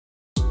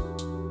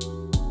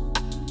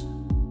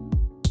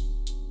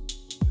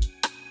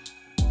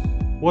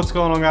What's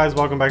going on, guys?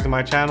 Welcome back to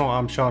my channel.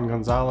 I'm Shawn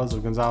Gonzalez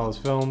of Gonzalez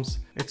Films.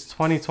 It's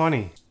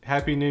 2020.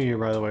 Happy New Year,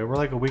 by the way. We're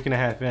like a week and a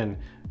half in.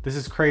 This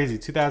is crazy.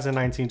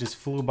 2019 just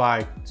flew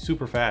by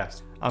super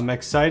fast. I'm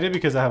excited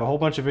because I have a whole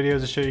bunch of videos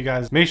to show you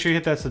guys. Make sure you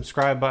hit that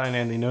subscribe button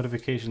and the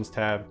notifications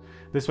tab.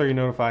 This way you're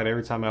notified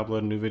every time I upload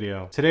a new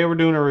video. Today we're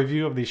doing a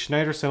review of the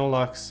Schneider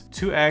Cinelux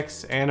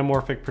 2X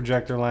Anamorphic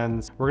Projector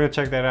lens. We're gonna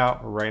check that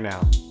out right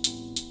now.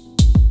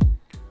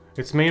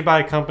 It's made by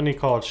a company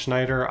called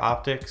Schneider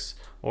Optics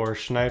or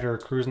Schneider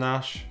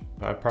Cinelux.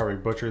 I probably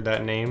butchered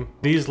that name.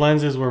 These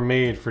lenses were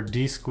made for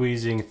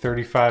de-squeezing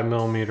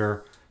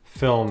 35mm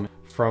film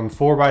from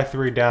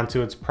 4:3 down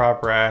to its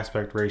proper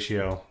aspect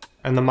ratio.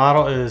 And the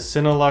model is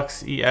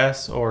Cinelux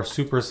ES or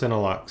Super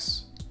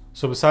Cinelux.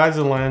 So besides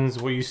the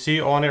lens, what you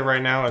see on it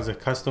right now is a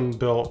custom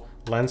built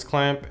lens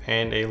clamp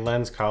and a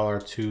lens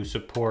collar to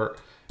support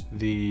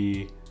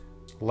the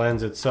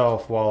lens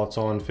itself while it's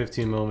on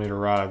 15mm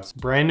rods.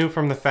 Brand new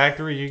from the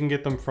factory, you can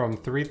get them from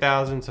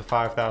 $3,000 to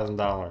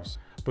 $5,000.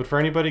 But for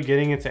anybody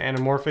getting into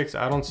anamorphics,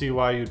 I don't see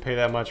why you'd pay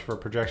that much for a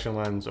projection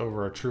lens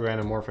over a true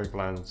anamorphic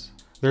lens.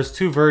 There's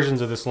two versions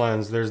of this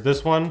lens. There's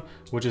this one,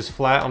 which is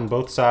flat on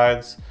both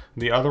sides.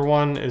 The other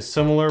one is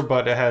similar,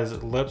 but it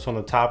has lips on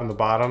the top and the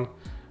bottom.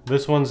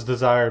 This one's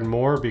desired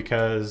more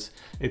because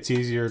it's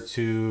easier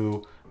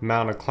to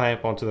mount a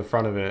clamp onto the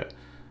front of it.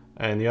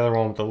 And the other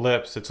one with the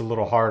lips, it's a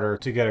little harder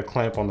to get a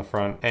clamp on the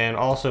front. And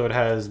also it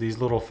has these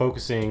little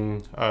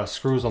focusing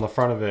screws on the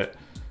front of it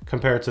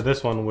compared to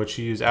this one, which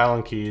you use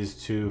Allen keys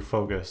to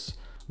focus.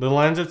 The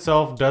lens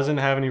itself doesn't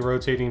have any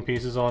rotating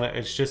pieces on it.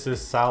 It's just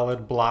this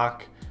solid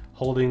block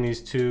holding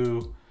these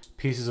two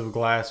pieces of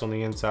glass on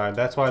the inside.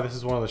 That's why this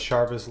is one of the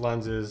sharpest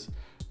lenses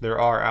there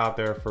are out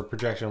there for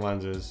projection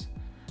lenses.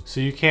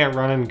 So you can't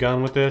run and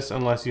gun with this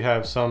unless you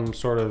have some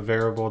sort of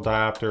variable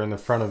diopter in the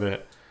front of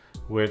it,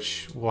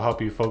 which will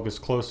help you focus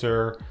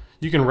closer.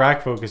 You can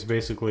rack focus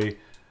basically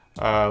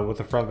with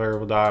the front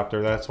variable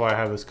diopter. That's why I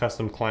have this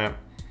custom clamp,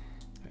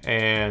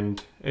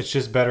 and it's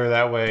just better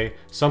that way.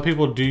 Some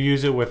people do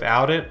use it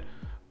without it,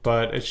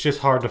 but it's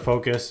just hard to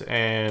focus,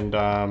 and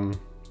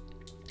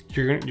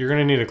you're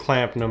gonna need a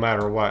clamp no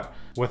matter what.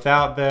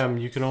 Without them,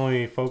 you can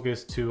only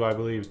focus to, I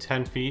believe,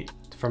 10 feet,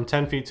 from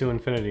 10 feet to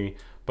infinity.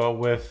 But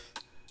with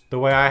the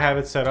way I have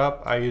it set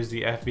up, I use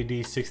the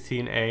FVD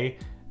 16A,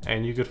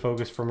 and you could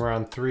focus from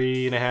around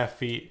 3.5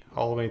 feet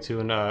all the way to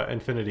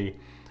infinity.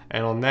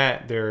 And on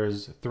that,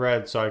 there's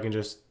threads, so I can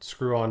just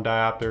screw on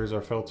diopters or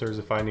filters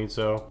if I need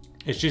so.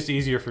 It's just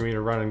easier for me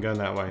to run and gun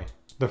that way.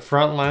 The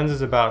front lens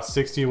is about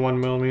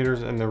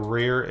 61mm and the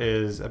rear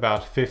is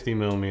about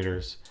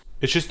 50mm.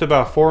 It's just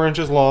about 4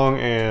 inches long,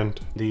 and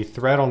the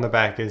thread on the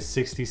back is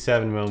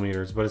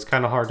 67mm, but it's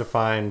kind of hard to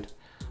find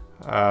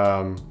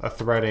a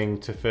threading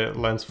to fit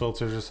lens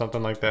filters or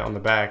something like that on the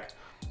back.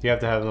 You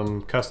have to have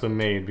them custom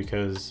made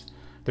because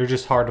they're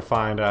just hard to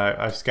find.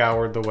 I've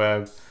scoured the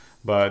web,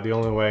 but the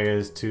only way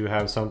is to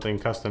have something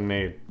custom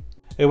made.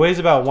 It weighs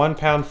about 1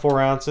 pound 4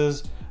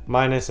 ounces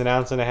minus 1.5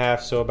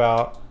 ounces, so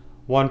about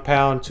 1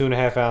 pound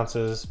 2.5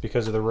 ounces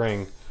because of the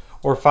ring,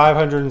 or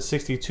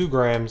 562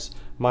 grams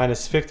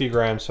minus 50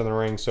 grams from the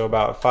ring, so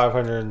about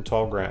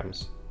 512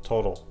 grams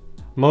total.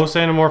 Most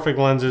anamorphic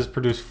lenses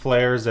produce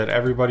flares that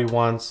everybody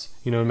wants,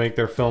 you know, to make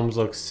their films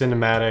look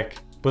cinematic.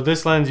 But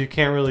this lens, you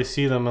can't really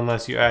see them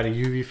unless you add a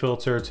UV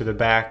filter to the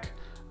back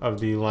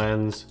of the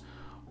lens,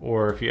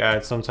 or if you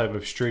add some type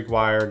of streak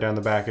wire down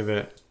the back of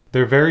it.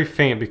 They're very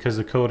faint because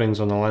of the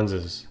coatings on the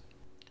lenses.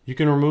 You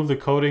can remove the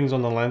coatings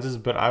on the lenses,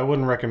 but I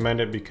wouldn't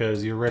recommend it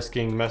because you're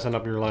risking messing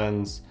up your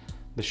lens,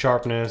 the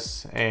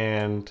sharpness,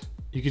 and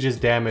you could just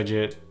damage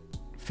it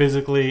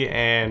physically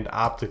and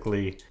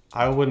optically.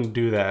 I wouldn't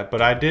do that,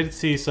 but I did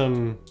see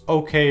some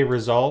okay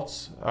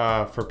results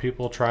for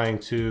people trying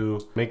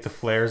to make the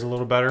flares a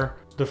little better.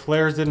 The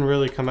flares didn't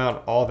really come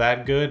out all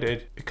that good.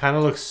 It kind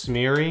of looks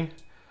smeary.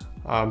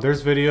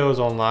 There's videos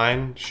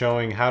online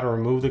showing how to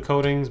remove the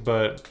coatings,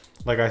 but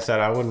like I said,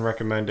 I wouldn't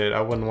recommend it.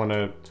 I wouldn't want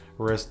to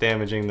risk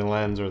damaging the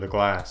lens or the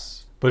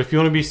glass. But if you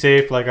want to be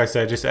safe, like I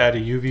said, just add a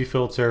UV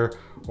filter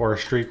or a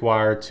streak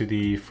wire to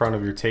the front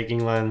of your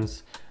taking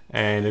lens,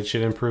 and it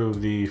should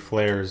improve the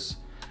flares.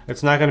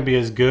 It's not going to be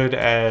as good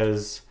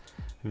as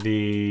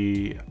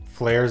the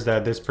flares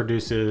that this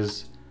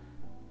produces,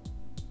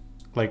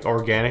 like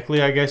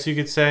organically, I guess you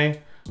could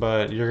say,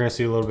 but you're going to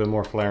see a little bit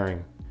more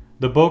flaring.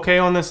 The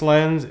bokeh on this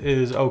lens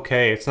is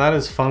okay. It's not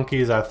as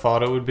funky as I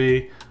thought it would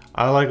be.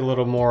 I like a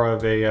little more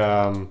of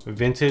a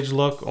vintage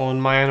look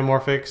on my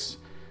anamorphics.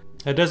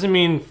 It doesn't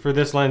mean for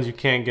this lens you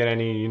can't get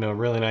any, you know,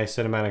 really nice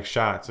cinematic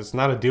shots. It's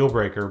not a deal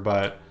breaker,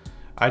 but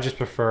I just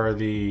prefer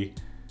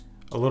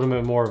a little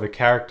bit more of a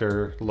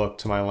character look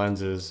to my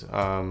lenses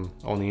on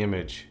the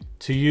image.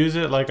 To use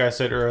it, like I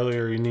said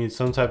earlier, you need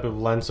some type of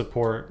lens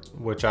support,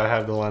 which I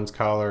have the lens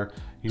collar.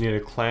 You need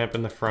a clamp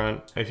in the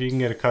front. If you can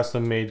get a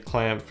custom made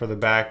clamp for the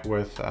back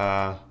with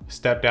a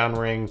step down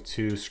ring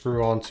to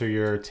screw onto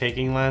your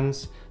taking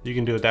lens, you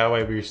can do it that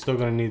way, but you're still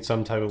gonna need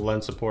some type of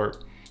lens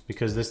support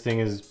because this thing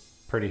is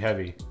pretty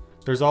heavy.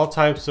 There's all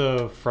types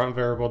of front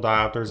variable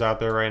diopters out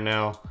there right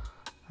now.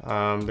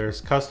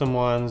 There's custom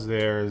ones,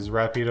 there's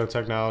Rapido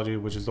technology,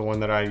 which is the one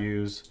that I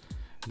use.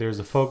 There's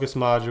a focus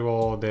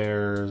module,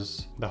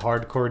 there's the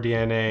hardcore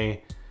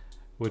DNA,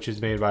 which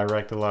is made by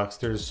Rectilux.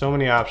 There's so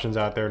many options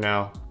out there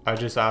now. I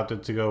just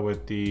opted to go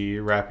with the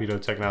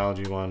Rapido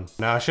technology one.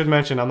 Now I should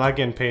mention, I'm not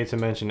getting paid to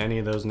mention any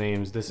of those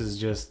names. This is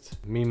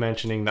just me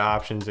mentioning the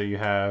options that you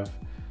have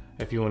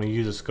if you want to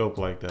use a scope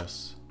like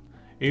this.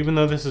 Even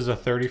though this is a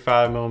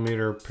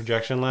 35mm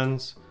projection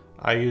lens,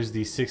 I use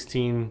the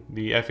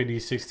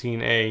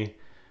FAD16A,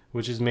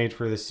 which is made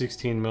for the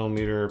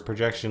 16mm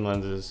projection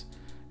lenses.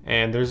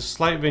 And there's a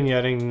slight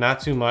vignetting,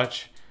 not too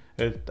much.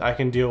 I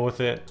can deal with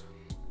it.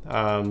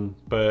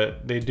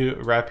 But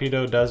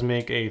Rapido does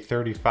make a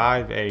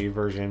 35A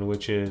version,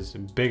 which is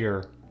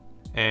bigger,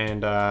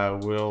 and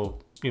it'll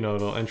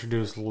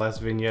introduce less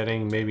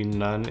vignetting, maybe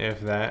none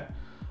if that,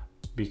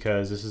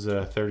 because this is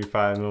a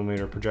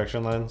 35mm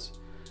projection lens,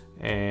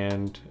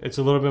 and it's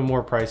a little bit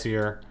more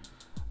pricier.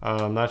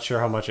 I'm not sure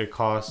how much it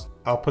costs.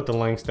 I'll put the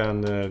links down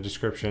in the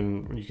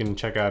description. You can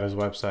check out his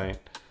website.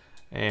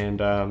 And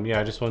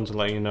yeah, I just wanted to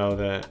let you know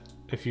that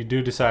if you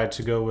do decide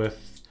to go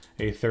with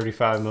a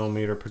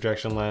 35mm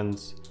projection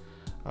lens,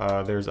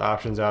 there's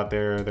options out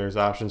there. There's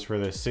options for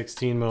the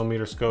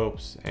 16mm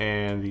scopes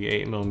and the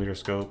 8mm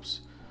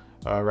scopes.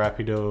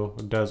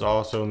 Rapido does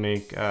also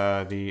make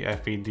the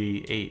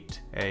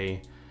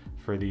FAD8A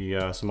for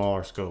the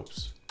smaller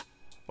scopes.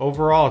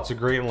 Overall, it's a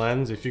great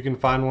lens. If you can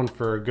find one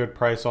for a good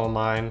price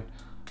online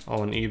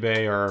on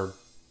eBay or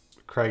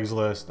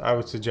Craigslist, I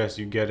would suggest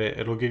you get it.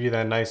 It'll give you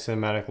that nice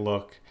cinematic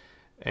look,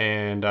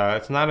 and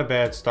it's not a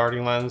bad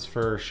starting lens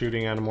for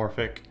shooting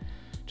anamorphic.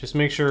 Just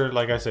make sure,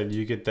 like I said,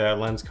 you get that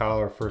lens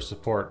collar for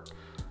support.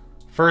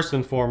 First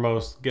and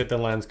foremost, get the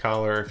lens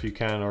collar if you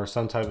can, or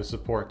some type of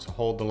support to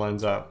hold the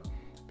lens up,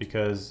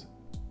 because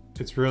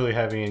it's really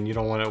heavy and you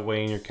don't want it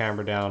weighing your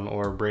camera down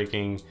or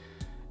breaking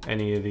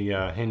any of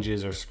the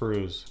hinges or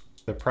screws.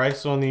 The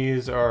price on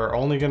these are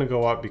only going to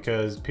go up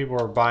because people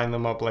are buying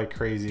them up like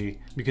crazy,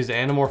 because the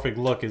anamorphic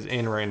look is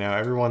in right now.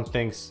 Everyone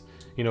thinks,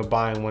 you know,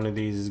 buying one of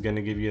these is going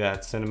to give you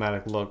that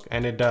cinematic look,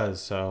 and it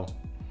does. So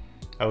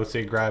I would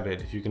say grab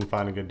it if you can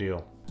find a good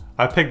deal.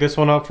 I picked this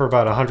one up for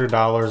about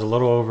 $100 a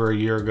little over a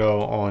year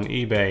ago on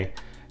eBay,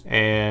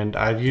 and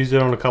I've used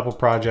it on a couple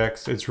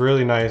projects. It's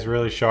really nice,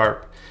 really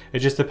sharp. It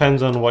just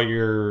depends on what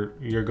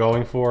you're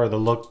going for,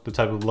 the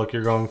type of look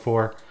you're going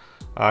for.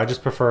 I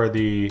just prefer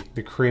the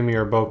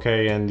creamier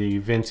bokeh and the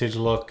vintage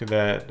look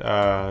that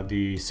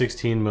the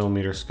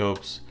 16mm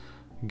scopes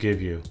give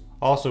you.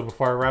 Also,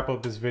 before I wrap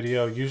up this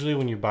video, usually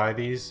when you buy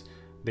these,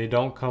 they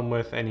don't come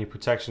with any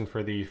protection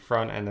for the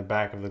front and the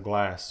back of the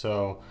glass.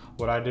 So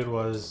what I did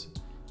was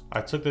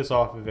I took this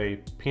off of a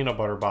peanut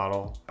butter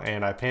bottle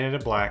and I painted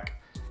it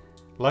black.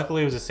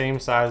 Luckily it was the same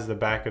size as the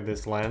back of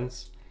this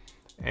lens,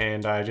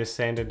 and I just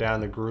sanded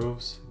down the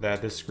grooves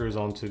that this screws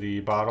onto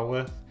the bottle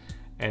with,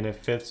 and it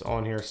fits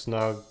on here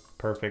snug,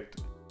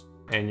 perfect,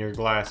 and your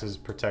glass is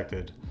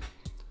protected.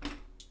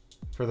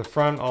 For the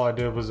front, all I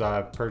did was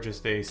I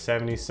purchased a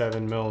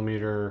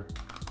 77mm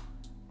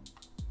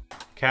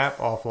cap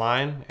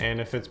offline, and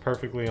it fits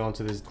perfectly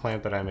onto this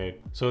clamp that I made.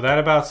 So that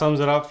about sums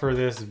it up for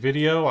this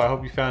video. I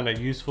hope you found it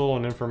useful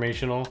and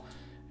informational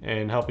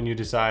in helping you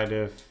decide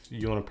if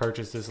you want to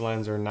purchase this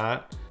lens or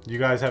not. You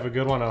guys have a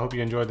good one. I hope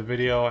you enjoyed the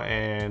video,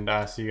 and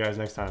I'll see you guys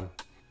next time.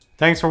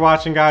 Thanks for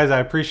watching, guys. I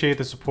appreciate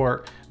the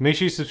support. Make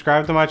sure you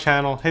subscribe to my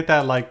channel, hit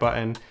that like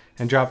button,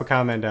 and drop a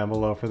comment down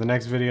below for the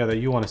next video that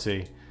you want to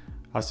see.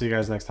 I'll see you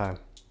guys next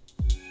time.